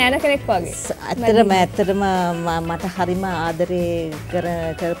මිත්‍රශීලී නෑන කෙනෙක් වගේ. ඇත්තටම මට හරිම ආදරේ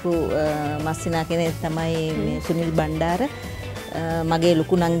කරපු මස්සිනා කෙනෙක් තමයි මේ සුනිල් බණ්ඩාර. මගේ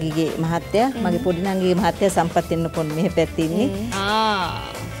ලොකු නංගිගේ මහත්තයා, මගේ පොඩි නංගිගේ මහත්තයා සම්පත් වෙන්න පොන් මෙහෙ පැත්තේ ඉන්නේ.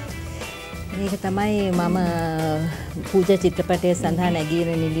 මේක තමයි මම පූජා චිත්‍රපටයේ සඳහා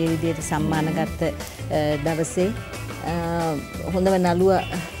නැගීන නිලිය විදියට සම්මානගත් දවසේ හොඳම නළුවා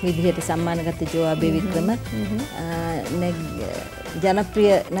විදිහට සම්මානගත ජෝආබේ වික්‍රම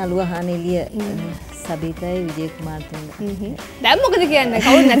ජනප්‍රිය නළුවා හානෙලිය සබීතයි විජේ කුමාරතුංග. දැන් මොකද කියන්නේ?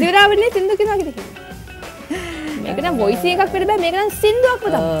 කවුරු නැති වෙලාවෙන්නේ සින්දු කියනවා කියලා කියන්නේ. මේක නම් වොයිස් එකක් වෙන්න බෑ, මේක නම් සින්දුවක්ම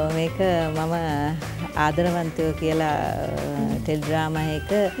තමයි. මේක මම ආදරවන්තයෝ කියලා ටෙලිඩ්‍රාමා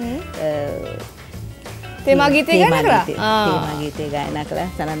එක තේමා ගීතය ගායනා කළා. තේමා ගීතය ගායනා කළා.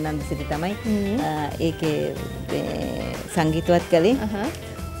 සනන්දන් සිරි තමයි ඒකේ සංගීතවත් කළේ.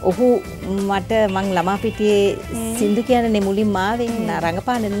 ඔහු මට මං ළමා පිටියේ සින්දු කියන්නේ මුලින්ම ආවේ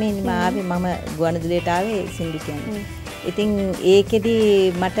රංගපාන නෙමෙයි ආවේ මම ගුවන්විදුලියට ආවේ සින්දු කියන්නේ. ඉතින් ඒකෙදි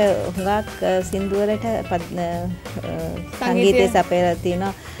මට හුඟක් සින්දු වලට සංගීතය සපයලා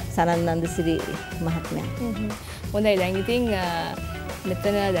තිනවා සනන්දන් සිරි මහත්මයා. හොඳයි දැන් ඉතින්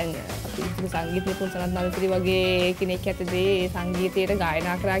මෙතන දැන් සංගීත නිපුණ සනත් නලසිරි වගේ කෙනෙක් ඇතදී සංගීතයට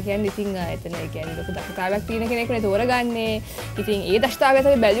ගායනා කරා කියන්නේ ඉතින් එතන කියන්නේ ලොකු දක්ෂතාවයක් තියෙන කෙනෙක්නේ තෝරගන්නේ. ඉතින් ඒ දක්ෂතාවය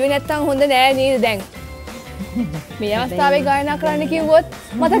තමයි බැලුවේ නැත්තම් හොඳ නෑ නේද දැන්. මේ අවස්ථාවේ ගායනා කරන්න කිව්වොත්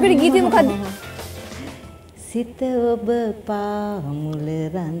මතකෙට ගීතේ මොකද්ද? සිත ඔබ පාමුල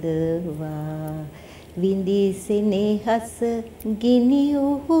රඳවා විඳි සෙනෙහස ගිනි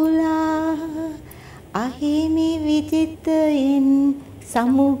උහුලා අහිමි විජිතයෙන්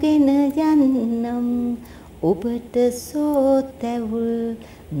සමුගෙන යන්නම් ඔබට සෝතැවුල්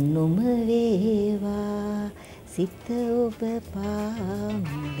නොම වේවා සිත ඔබ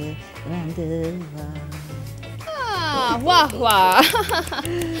පාමුල රඳවා. වාහ් වාහ්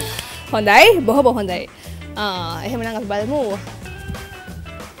හොඳයි බොහොම හොඳයි. එහෙමනම් අපි බලමු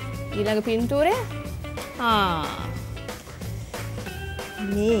ඊළඟ පින්තූරය.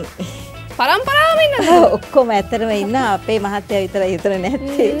 මේ පරම්පරාවම ඉන්නද? ඔක්කොම ඇතරම ඉන්න අපේ මහත්තයා විතරයි හිතර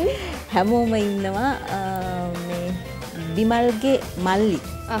නැත්තේ. හැමෝම ඉන්නවා මේ විමල්ගේ මල්ලි.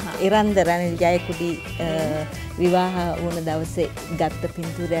 එරන්ද රනිල් ජයකොඩි විවාහ වුණ දවසේ ගත්ත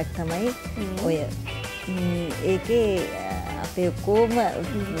පින්තූරයක් තමයි ඔය. ඒකේ අපේ ඔක්කොම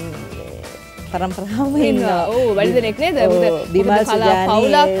පරම්පරාවම ඉන්නවා. ඔව් වැඩි දෙනෙක් නේද? බිමල්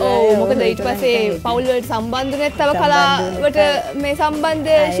පවුලක්. ඔව් මොකද ඊට පස්සේ පවුල් වලට සම්බන්ධ නැත්තව කලාවට මේ සම්බන්ධ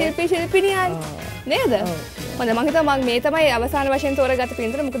ශිල්පී ශිල්පිනියන් නේද? හොඳයි මම හිතුවා මම මේ තමයි අවසාන වශයෙන් තෝරගත්ත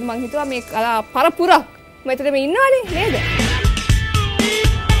පින්තූර. මොකද මම හිතුවා මේ කලා පරපුරක් මෙතනම ඉන්නවනේ නේද?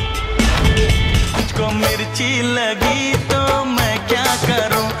 तुझको मिर्ची लगी तो मैं क्या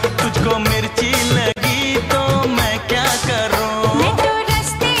करूं तुझको मिर्ची लगी तो मैं क्या करूं मैं तो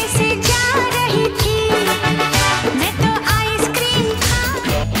रास्ते से जा रही थी मैं तो आइसक्रीम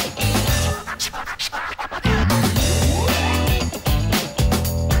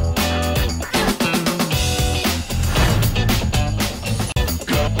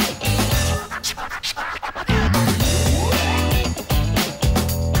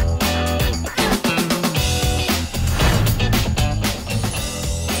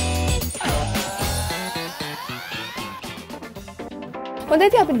හොඳයි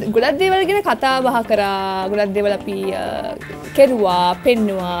ඉතින් අපි ගොඩක් දේවල් ගැන කතා බහ කරා. ගොඩක් දේවල් අපි කෙරුවා,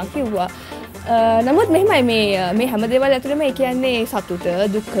 පෙන්නුවා, කිව්වා. නමුත් මෙහෙමයි මේ හැම දේවල් ඇතුළේම ඒ කියන්නේ සතුට,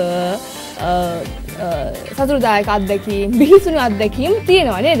 දුක, සතුටුදායක අත්දැකීම්, බිහිසුණු අත්දැකීම්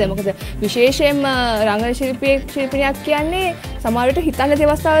තියෙනවා නේද? මොකද විශේෂයෙන්ම රංගන ශිල්පියෙක් ශිල්පිනියක් කියන්නේ සමහර විට හිතන්න දේ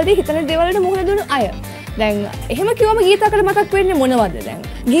අවස්ථාවලදී හිතන දේවල් වලට මුහුණ දුන්න අය. දැන් එහෙම කිව්වම ගීතාකට මතක් වෙන්නේ මොනවද දැන්?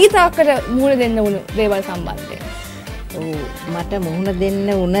 ගීතාකට මුහුණ දෙන්න වුණු දේවල් සම්බන්ධයෙන්. මට මුහුණ දෙන්න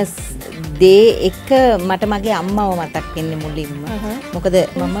වුණ දේ එක මට මගේ අම්මව මතක් වෙන්නේ මුලින්ම. මොකද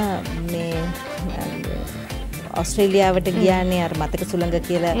මම මේ ඔස්ට්‍රේලියාවට ගියානේ අර මතක සුළඟ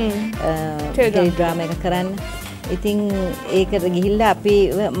කියලා ටෙලිඩ්‍රාමා එක කරන්න. ඉතින් ඒකට ගිහිල්ලා අපි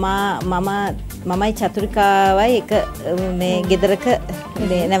මමයි චතුරිකාවයි එක මේ ගෙදරක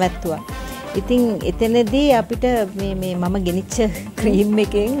නැවැත්තුවා. ඉතින් එතනදී අපිට මේ මම ගෙනිච්ච ක්‍රීම්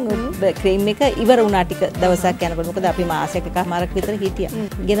එක ඉවර වුණා ටික දවසක් යනකොට. මොකද අපි මාසයක එකමාරක් විතර හිටියා.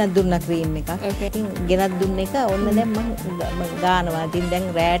 ගෙනත් දුන්නා ක්‍රීම් එකක්. ඉතින් ගෙනත් දුන්න එක ඔන්න දැන් මම ගානවා. ඉතින් දැන්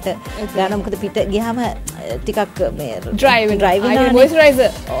රෑට ගානවා. මොකද පිට ගියාම ටිකක් මේ ඩ්‍රයිව් මොයිස්චරයිසර්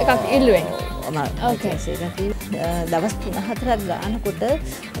එකක් ඉල්ලුවේ. දවස් 3-4ක් ගානකොට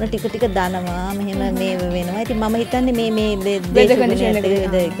ඔන්න ටික දානවා මෙහෙම මේ වෙනවා. ඉතින් මම හිතන්නේ මේ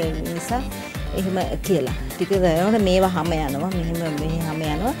නිසා එහෙම කියලා. ටික දරනකොට මේවා හැම යනවා. මෙහෙම හැම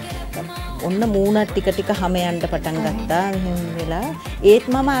යනවා. ඔන්න මූණ ටික හැම යන්න පටන් ගත්තා. මෙහෙම වෙලා ඒත්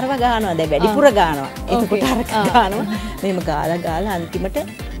මම අරව ගානවා. දැන් වැඩිපුර ගානවා. එතකොට අර ගානවා. මෙහෙම ගාලා අන්තිමට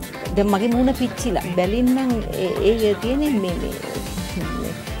දැන් මගේ මූණ පිච්චිලා. බැලින්නම් ඒ තියෙන්නේ මේ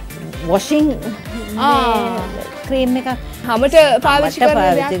වොෂින් ක්‍රීම් එකක් හැමත පාවිච්චි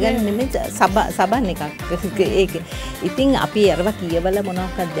කරන නෙමෙයි සබන් එකක් ඒක. ඉතින් අපි අරව කියවල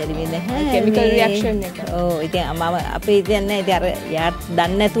මොනවක්වත් දැරිවේ නැහැ. කෙමිකල් රියැක්ෂන් එක. ඔව් ඉතින් මම අපේ ඉතින් ඉතින් අර යාත්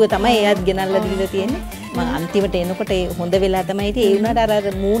දන්නේ නැතුව තමයි එයාත් ගෙනල්ලා දීලා තියෙන්නේ. මම අන්තිමට එනකොට ඒ හොඳ වෙලා තමයි ඉතින් ඒ වුණාට අර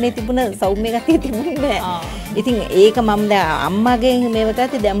මූණේ තිබුණ සෞම්‍ය ගතිය තිබුණේ නැහැ. ඉතින් ඒක මම දැන් අම්මාගෙන් මේව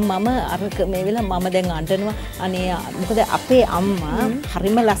කරද්දි දැන් මම අරක මේ වෙලාව මම දැන් අඬනවා. අනේ මොකද අපේ අම්මා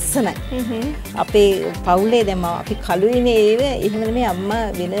හරිම ලස්සනයි. අපේ පවුලේ දැන් අපි කලුයිනේ එහෙම නෙමෙයි අම්මා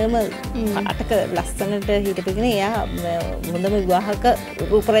වෙනම අටක ලස්සනට හිටපෙගෙන එයා හොඳම විවාහක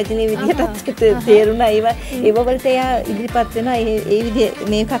රූපරාජිනේ විදිහට තේරුණා. ඒව වලට එයා ඉදිරිපත් වෙනවා. ඒ විදිහ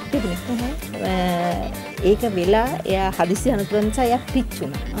මේකක් තිබුණේ. ඒක වෙලා එයා හදිසි අනුතරන් නිසා එයා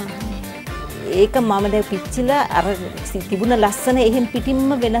පිච්චුණා. ඒක මම දැන් පිච්චිලා අර තිබුණ ලස්සන එහෙන් පිටින්ම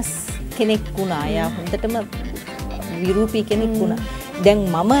වෙනස් කෙනෙක් වුණා. එයා හොඳටම විරූපී කෙනෙක් වුණා. දැන්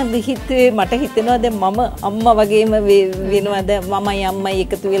මම මට හිතෙනවා දැන් මම අම්මා වගේම වෙනවද මමයි අම්මයි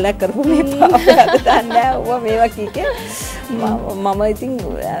එකතු වෙලා කරපු මේ පාපයද දන්නේ ඔවා මේවා කීකේ මම ඉතින්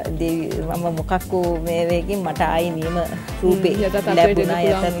මම මොකක්කෝ මේ වේකින් මට ආයි නියම රූපේ ලැබුණා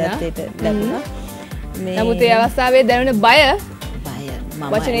යටතට ලැබුණා. නමුත් ඒ අවස්ථාවේ දැනුණ බය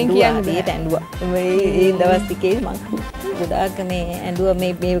වචනෙන් කියන්නේ ඇඬුවා. මේ දවස් ටිකේ මම ගොඩාක් මේ ඇඬුවා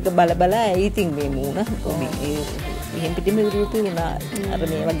මේක බල ඉතින් මේ මූණ එහෙන් පිටින් මේ රූපේ වුණා. අර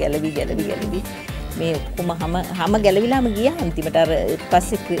මේවා ගැලවි මේ ඔක්කොම හැම ගැලවිලාම ගියා. අන්තිමට අර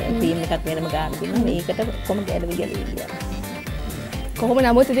පස්සේ ක්‍රීම් එකක් වෙනම ගන්න දුන්නා. මේකට ඔක්කොම ගැලවි ගියා. කොහොම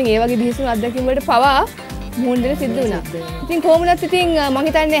නමුත් ඉතින් ඒ වගේ බිහිසුණු අත්දැකීම් වලට පවා මුහුණ දෙන්න සිද්ධ වුණා. ඉතින් කොහොමවත් ඉතින් මම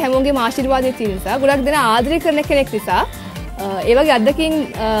හිතන්නේ හැමෝගේම ආශිර්වාදය තියෙන නිසා ගොඩක් දෙනා ආදරය කරන කෙනෙක් නිසා ඒ වගේ අත්දැකීම්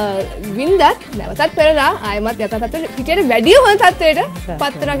වින්දත් නැවතත් පෙරලා ආයමත් යථාර්ථයට හිතේ වැඩි හොඳ තත්ත්වයට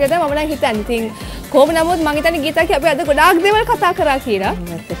පත් වෙනවා කියලා මම නම් හිතන්නේ. ඉතින් කොහොම නමුත් මම හිතන්නේ ගීතාකේ අපි අද ගොඩාක් දේවල් කතා කරා කියලා.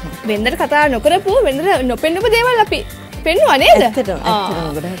 වෙන්දට කතා නොකරපු වෙන්දට නොපෙන්නපු දේවල් අපි පෙන්නුවා නේද?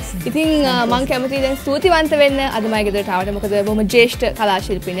 ඉතින් මම කැමතියි දැන් ස්තුතිවන්ත වෙන්න අද මගේ ගෙදරට ආවට. මොකද බොහොම ජ්‍යෙෂ්ඨ කලා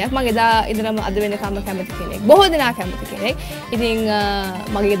ශිල්පිනියක්. මම එදා ඉඳලම අද වෙනකම්ම කැමති කෙනෙක්. බොහෝ දෙනා කැමති කෙනෙක්. ඉතින්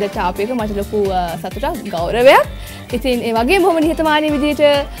මගේ ගෙදරට ආපු එක මට ලොකු සතුටක් ගෞරවයක්. ඉතින් ඒ වගේම බොහොම නිහතමානී විදිහට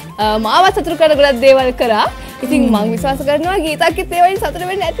මාවත් සතුටු කර ගොඩක් දේවල් කරා. ඉතින් මම විශ්වාස කරනවා ගීතාකෙත් ඒ වයින් සතුට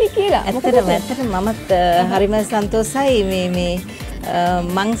වෙන්න ඇති කියලා. ඇත්තටම මමත් හරිම සන්තෝෂයි මේ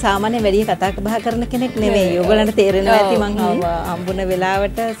මං සාමාන්‍යයෙන් වැඩි කතා බහ කරන කෙනෙක් නෙවෙයි. ඔයගලන්ට තේරෙනවා ඇති මං හම්බුන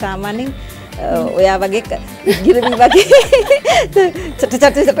වෙලාවට සාමාන්‍යයෙන් ඔයා වගේ ගිරවි වගේ චට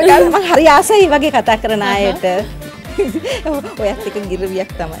ගාලා මං හරි ආසයි වගේ කතා කරන අයට. ඔයත් එක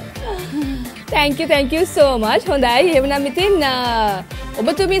ගිරවියක් තමයි. thank you so much. හොඳයි. එහෙනම් ඉතින්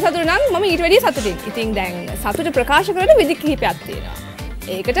ඔබතුමී සතුටු නම් මම ඊට වැඩිය සතුටින්. ඉතින් දැන් සතුට ප්‍රකාශ කරන විදි කිහිපයක් තියෙනවා.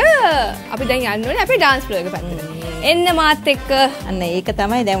 ඒකට අපි දැන් යන්න ඕනේ අපේ dance floor එක පැත්තට. එන්න මාත් එක්ක. අන්න ඒක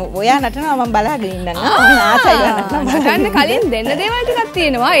තමයි දැන් ඔයා නටනවා මම බලාගෙන ඉන්නම්. ආසයි නටන්න කලින් දෙන්න දේවල් ටිකක්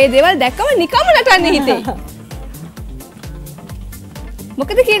තියෙනවා. ඒ දේවල් දැක්කම නිකම්ම නටන්න හිතෙයි.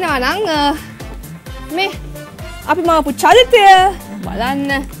 මොකද කියනවා නම් මේ අපි මාපු චරිතය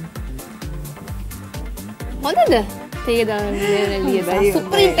බලන්න. හොඳද?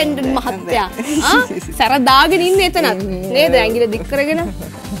 සුප්‍රීම්ටෙන්ඩන්ට් මහත්තයා සැර දාගෙන ඉන්නේ එතනත් නේද ඇඟිල්ල දික් කරගෙන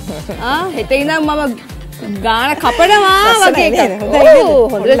හෙට ඉඳන් මම ගාන කපනවා වගේ එකක්.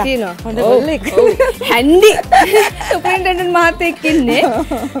 ඔව් හොඳට තියෙනවා. හොඳ ගොල්ලෙක්. හැන්ඩි සුපරින්ටෙන්ඩන්ට් මහත්තයෙක් ඉන්නේ.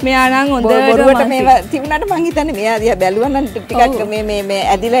 මෙයා නම් හොඳට බොරුවට මේවා තිබුණාට මං හිතන්නේ මෙයා දිහා බැලුවා නම් ටිකක් මේ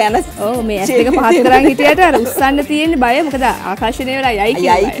ඇදිලා යන ඔව් මේ ඇස් දෙක පහත් කරන් හිටියට අර උස්සන්න තියෙන බය මොකද ආකර්ෂණය වෙලා යයි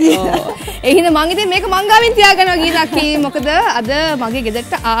කියලා. ඒ හින්දා මං ඉතින් මේක මං ගාවින් තියාගනවා ගීතක්කි. මොකද අද මගේ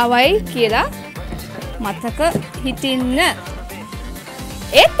ගෙදරට ආවයි කියලා මතක හිටින්න.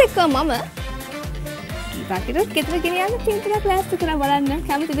 ඒත් එක්ක මම ගීතක්කිට ගෙදර ගෙනියන්න පින්තූරයක් ලෑස්ති කරලා බලන්න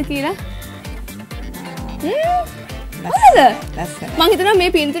කැමතිද කියලා. හොඳද? මං හිතනවා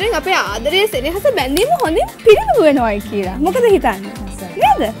මේ පින්තූරෙන් අපේ ආදරයේ සෙනෙහස බැඳීම හොඳින් පිරිනමු වෙනවයි කියලා. මොකද හිතන්නේ?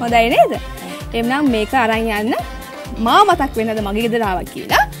 නේද? හොඳයි නේද? එම්නම් මේක අරන් යන්න මාව මතක් වෙන්නද මගේ ගෙදර ආවා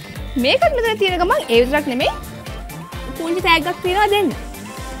කියලා. මේකත් මෙතන තියෙන ගමන් ඒ විතරක් නෙමෙයි පුංචි තෑග්ගක් තියනවා දෙන්න.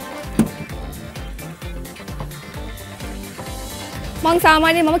 මං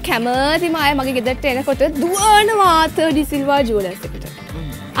සාමාන්‍යයෙන් මම කැමතිම අය මගේ ගෙදරට එනකොට දුවනවා ආතර් සිල්වා ජුවලර්ස් එකට.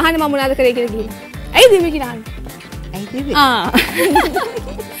 අහන්න මම මොනවද කරේ කියලා ගිහින්. ඇයි දෙමි කියලා අහන්න. ඇයි දෙවි?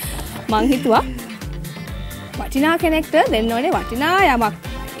 මං හිතුවා වටිනා කෙනෙක්ට දෙන්න ඕනේ වටිනා යමක්.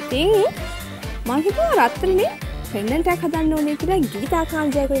 ඉතින් මං හිතුවා රත්තරනේ පෙන්ඩන්ට් එකක් හදන්න ඕනේ කියලා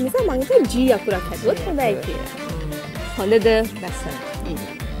ගීතාකාන්ත ජයකොඩි නිසා මං හිතුවා G අකුරක් හැදුවොත් හොඳයි කියලා. හොඳද? ලස්සන.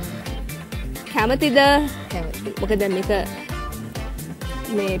 කැමතිද? කැමති. මොකද මේක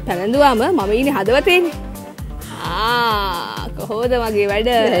මේ පැලඳුවාම මම ඉන්නේ හදවතේනේ. කොහොමද මගේ වැඩ?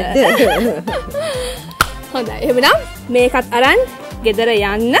 හොඳයි. එහෙනම් මේකත් අරන් ගෙදර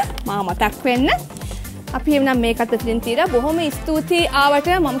යන්න මා මතක් වෙන්න. අපි එහෙනම් මේකත් අතරින් තියලා බොහොම ස්තුතියි ආවට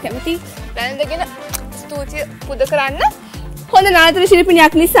මම කැමති පැලඳගෙන ස්තුතිය පුද කරන්න. හොඳ නාට්‍ය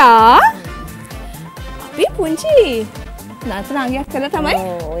ශිල්පිනියක් නිසා අපි පුංචි නාට්‍ය රංගයක් කරලා තමයි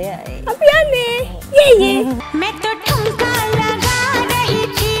ඔය අපි යන්නේ. යේ යේ. मैं तो ठुमका